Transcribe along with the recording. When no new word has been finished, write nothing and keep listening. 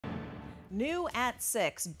New at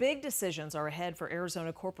 6, big decisions are ahead for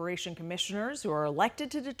Arizona Corporation Commissioners who are elected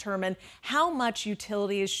to determine how much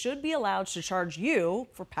utilities should be allowed to charge you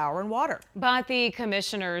for power and water. But the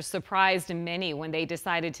commissioners surprised many when they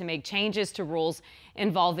decided to make changes to rules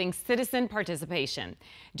involving citizen participation.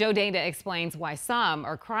 Joe Dana explains why some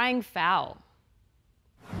are crying foul.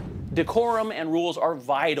 Decorum and rules are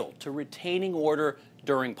vital to retaining order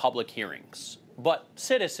during public hearings. But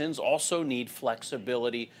citizens also need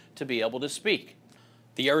flexibility to be able to speak.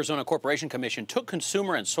 The Arizona Corporation Commission took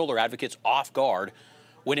consumer and solar advocates off guard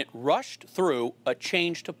when it rushed through a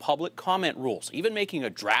change to public comment rules, even making a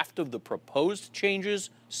draft of the proposed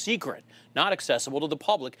changes secret, not accessible to the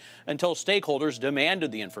public until stakeholders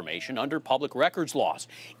demanded the information under public records laws.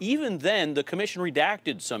 Even then, the commission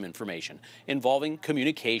redacted some information involving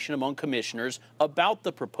communication among commissioners about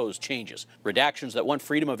the proposed changes. Redactions that one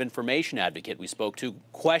Freedom of Information advocate we spoke to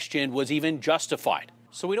questioned was even justified.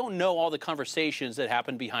 So we don't know all the conversations that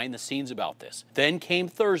happened behind the scenes about this. Then came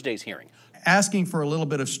Thursday's hearing. Asking for a little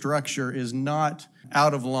bit of structure is not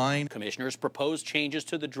out of line. Commissioners proposed changes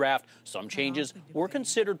to the draft. Some changes were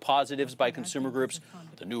considered positives by consumer groups.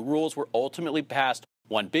 The new rules were ultimately passed.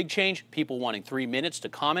 One big change, people wanting 3 minutes to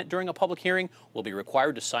comment during a public hearing will be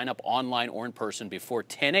required to sign up online or in person before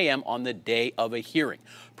 10 a.m. on the day of a hearing.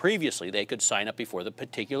 Previously, they could sign up before the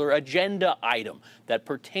particular agenda item that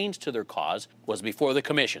pertains to their cause was before the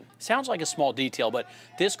commission. Sounds like a small detail, but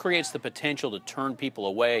this creates the potential to turn people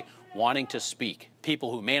away wanting to speak.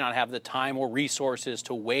 People who may not have the time or resources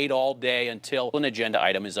to wait all day until an agenda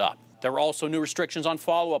item is up. There are also new restrictions on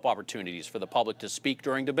follow-up opportunities for the public to speak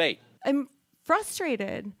during debate. I'm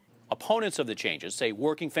frustrated. Opponents of the changes say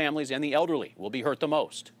working families and the elderly will be hurt the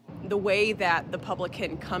most. The way that the public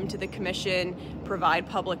can come to the commission, provide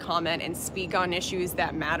public comment, and speak on issues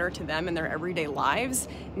that matter to them in their everyday lives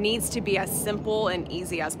needs to be as simple and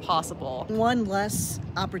easy as possible. One less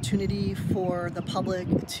opportunity for the public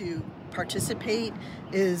to participate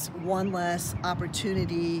is one less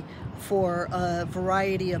opportunity for a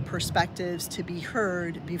variety of perspectives to be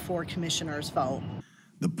heard before commissioners vote.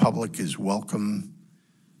 The public is welcome,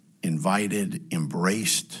 invited,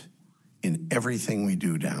 embraced in everything we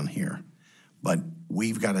do down here. But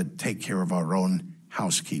we've got to take care of our own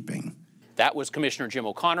housekeeping. That was Commissioner Jim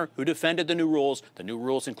O'Connor, who defended the new rules. The new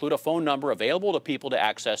rules include a phone number available to people to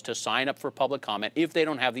access to sign up for public comment if they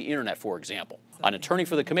don't have the internet, for example. An attorney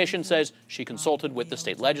for the commission says she consulted with the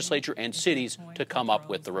state legislature and cities to come up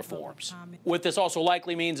with the reforms. What this also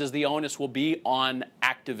likely means is the onus will be on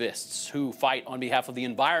activists who fight on behalf of the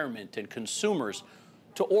environment and consumers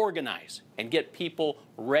to organize and get people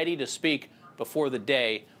ready to speak before the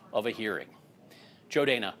day of a hearing. Joe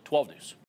Dana, 12 News.